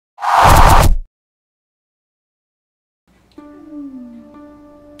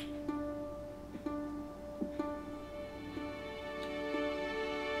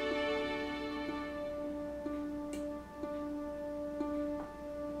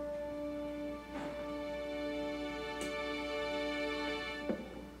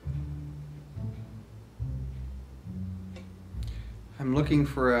I'm looking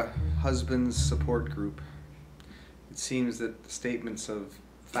for a husband's support group. It seems that the statements of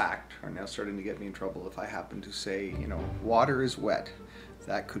fact are now starting to get me in trouble. If I happen to say, you know, water is wet,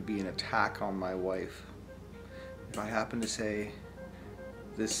 that could be an attack on my wife. If I happen to say,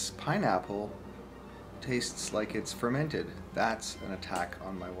 this pineapple tastes like it's fermented, that's an attack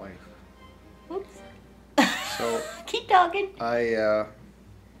on my wife. Oops. So keep talking.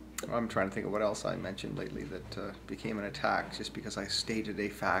 I'm trying to think of what else I mentioned lately that became an attack just because I stated a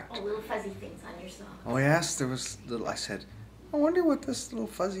fact. Oh, little fuzzy things on your sock. Oh yes, there was little. I said, I wonder what this little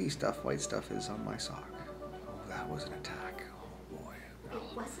fuzzy stuff, white stuff, is on my sock. Oh, that was an attack. Oh boy. It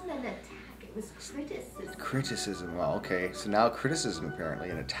wasn't an attack. It was criticism. Criticism. Well, okay. So now criticism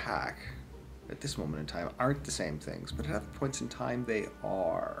apparently and attack, at this moment in time, aren't the same things, but at other points in time they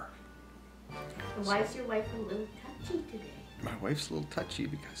are. Why is your wife a little touchy today? My wife's a little touchy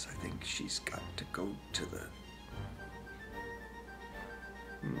because I think she's got to go to the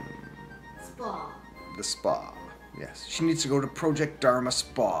Spa. The spa. Yes, she needs to go to Project Dharma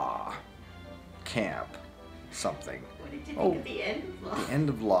Spa camp, something. What did you think of the end of Lost? The end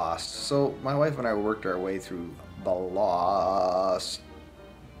of Lost. So my wife and I worked our way through the Lost.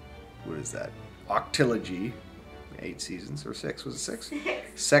 What is that? Octilogy. 8 seasons or 6? Was it 6? 6.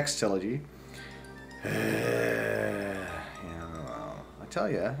 Sextilogy. I tell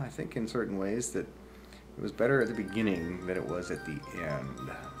you, I think in certain ways that it was better at the beginning than it was at the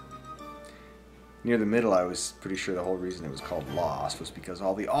end. Near the middle, I was pretty sure the whole reason it was called Lost was because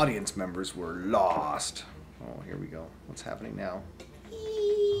all the audience members were lost. Oh, here we go. What's happening now?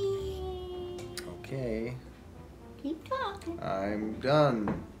 Okay. Keep talking. I'm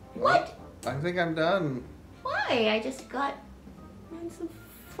done. What? I think I'm done. Why? I just got some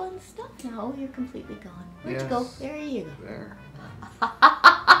fun stuff now. You're completely gone. Where'd you go? There you go. There.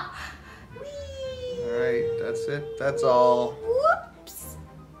 Whee! Alright, that's it. That's all. Whoops.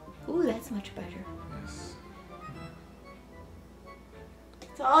 Ooh, that's much better. Yes.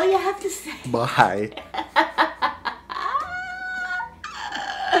 That's all you have to say. Bye.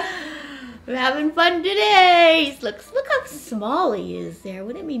 I'm having fun today. Look how small he is there.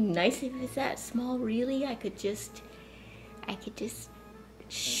 Wouldn't it be nice if it's that small? Really, I could just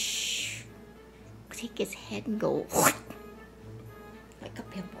shh, take his head and go like a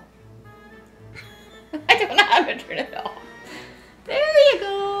pimple. I don't know how to turn it off.